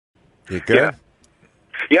You good?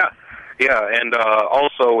 Yeah. And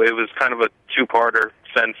also, it was kind of a two-parter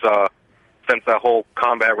since that whole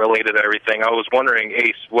combat-related everything. I was wondering,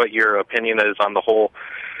 Ace, what your opinion is on the whole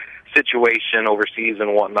situation overseas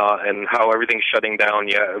and whatnot, and how everything's shutting down.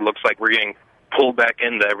 Yeah, it looks like we're getting pulled back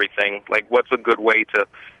into everything. Like, what's a good way to,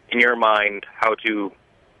 in your mind, how to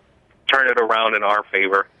turn it around in our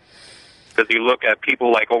favor? Because you look at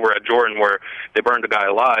people like over at Jordan where they burned a guy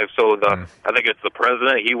alive, so I think it's the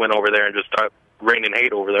president, he went over there and just started raining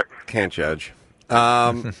hate over there. Can't judge.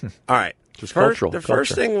 All right. Just the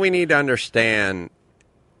first thing we need to understand,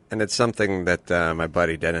 and it's something that my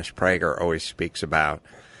buddy Dennis Prager always speaks about,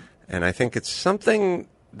 and I think it's something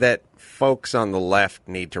that folks on the left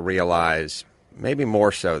need to realize, maybe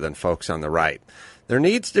more so than folks on the right. There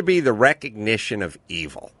needs to be the recognition of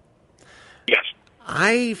evil. Yes.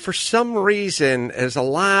 For some reason, there's a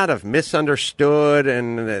lot of misunderstood,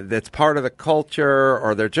 and that's part of the culture,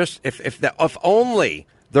 or they're just, if only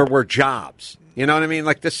there were jobs. You know what I mean?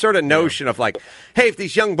 Like this sort of notion of like, hey, if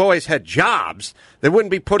these young boys had jobs, they wouldn't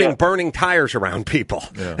be putting burning tires around people.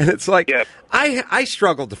 Yeah. And it's like, I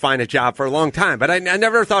struggled to find a job for a long time, but I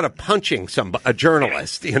never thought of punching a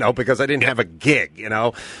journalist, because I didn't have a gig,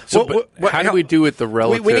 So how do we do with the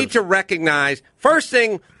relative? We need to recognize, first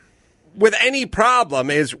thing with any problem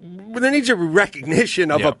is there needs to be recognition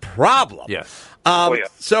of a problem. Yes.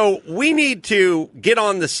 So we need to get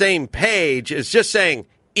on the same page as just saying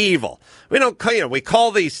evil. We don't, we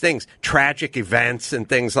call these things tragic events and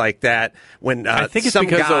things like that. When I think it's some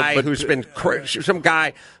guy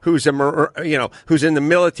who's in the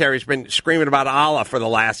military has been screaming about Allah for the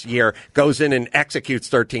last year goes in and executes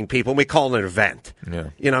 13 people, and we call it an event.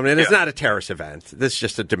 Yeah. It's not a terrorist event. This is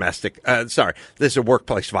just a domestic. This is a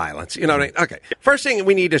workplace violence. You know what I mean? Okay. First thing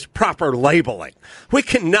we need is proper labeling. We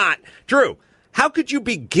cannot, Drew. How could you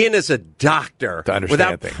begin as a doctor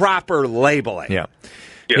without proper labeling? Yeah.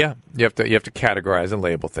 Yeah, you have to categorize and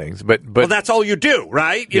label things, but well, that's all you do,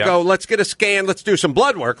 right? You go, let's get a scan, let's do some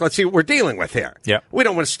blood work, let's see what we're dealing with here. Yeah, we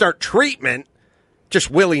don't want to start treatment just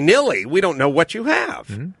willy nilly. We don't know what you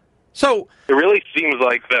have, so it really seems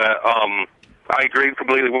like that. I agree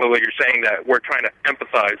completely with what you're saying, that we're trying to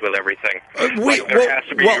empathize with everything. There has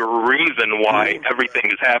to be a reason why everything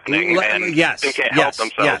is happening, and they can't help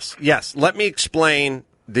themselves. Yes. Let me explain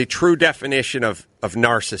the true definition of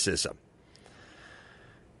narcissism.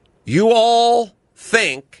 You all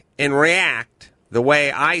think and react the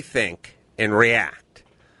way I think and react.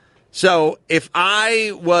 So if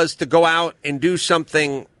I was to go out and do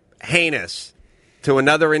something heinous to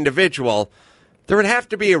another individual, there would have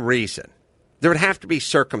to be a reason. There would have to be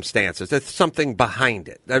circumstances. There's something behind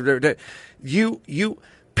it.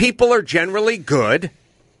 People are generally good.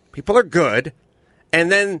 People are good.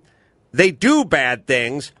 And then they do bad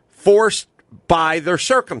things forced by their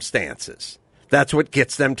circumstances. That's what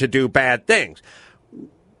gets them to do bad things.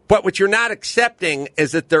 But what you're not accepting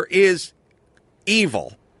is that there is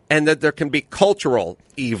evil and that there can be cultural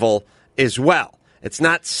evil as well. It's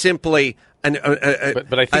not simply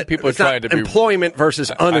but I think people are trying to be employment versus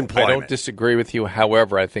unemployment. I don't disagree with you.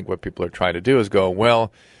 However, I think what people are trying to do is go,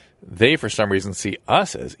 well, they for some reason see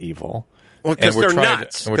us as evil. Well, because they're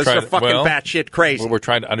nuts. Because they're fucking batshit crazy. We're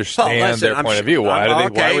trying to understand their point of view.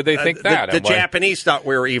 Why would they think that? The Japanese thought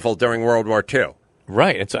we were evil during World War II.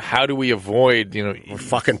 Right. And so how do we avoid, We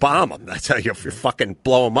fucking bomb them. That's how you fucking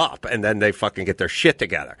blow them up, and then they fucking get their shit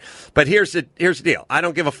together. But here's the deal. I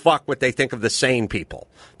don't give a fuck what they think of the sane people.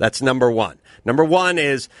 That's number one. Number one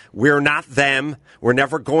is we're not them. We're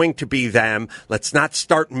never going to be them. Let's not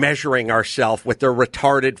start measuring ourselves with their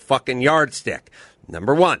retarded fucking yardstick.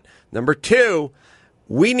 Number one. Number two,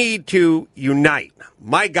 we need to unite.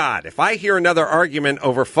 My God, if I hear another argument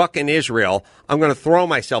over fucking Israel, I'm going to throw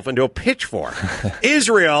myself into a pitchfork.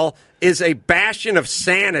 Israel is a bastion of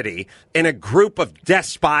sanity in a group of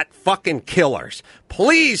despot fucking killers.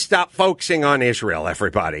 Please stop focusing on Israel,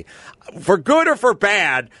 everybody. For good or for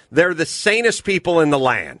bad, they're the sanest people in the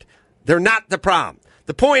land. They're not the problem.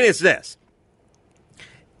 The point is this.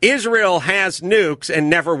 Israel has nukes and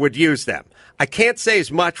never would use them. I can't say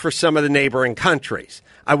as much for some of the neighboring countries.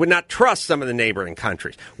 I would not trust some of the neighboring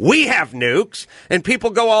countries. We have nukes, and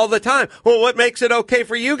people go all the time, well, what makes it okay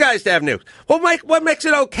for you guys to have nukes? What makes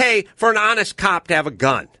it okay for an honest cop to have a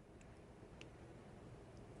gun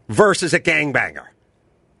versus a gangbanger?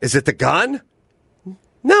 Is it the gun?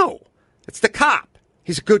 No. It's the cop.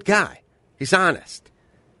 He's a good guy. He's honest.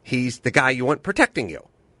 He's the guy you want protecting you.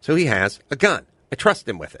 So he has a gun. I trust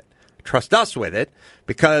him with it. I trust us with it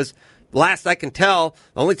because last I can tell,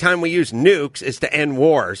 the only time we use nukes is to end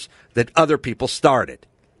wars that other people started.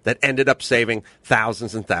 that ended up saving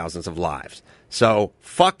thousands and thousands of lives. So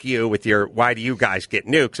fuck you with your why do you guys get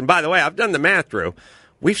nukes? And by the way, I've done the math, Drew.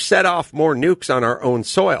 We've set off more nukes on our own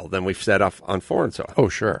soil than we've set off on foreign soil. Oh,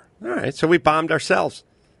 sure. All right, so we bombed ourselves.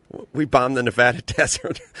 We bombed the Nevada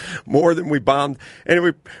desert more than we bombed,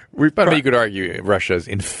 and But you could argue Russia's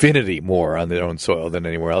infinity more on their own soil than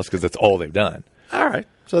anywhere else because that's all they've done. All right,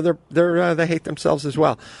 so they hate themselves as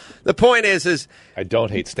well. The point is I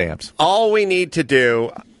don't hate stamps. All we need to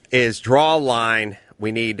do is draw a line.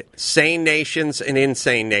 We need sane nations and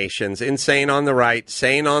insane nations. Insane on the right,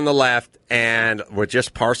 sane on the left, and we'll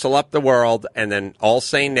just parcel up the world, and then all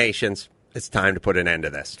sane nations. It's time to put an end to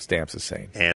this. Stamps is sane.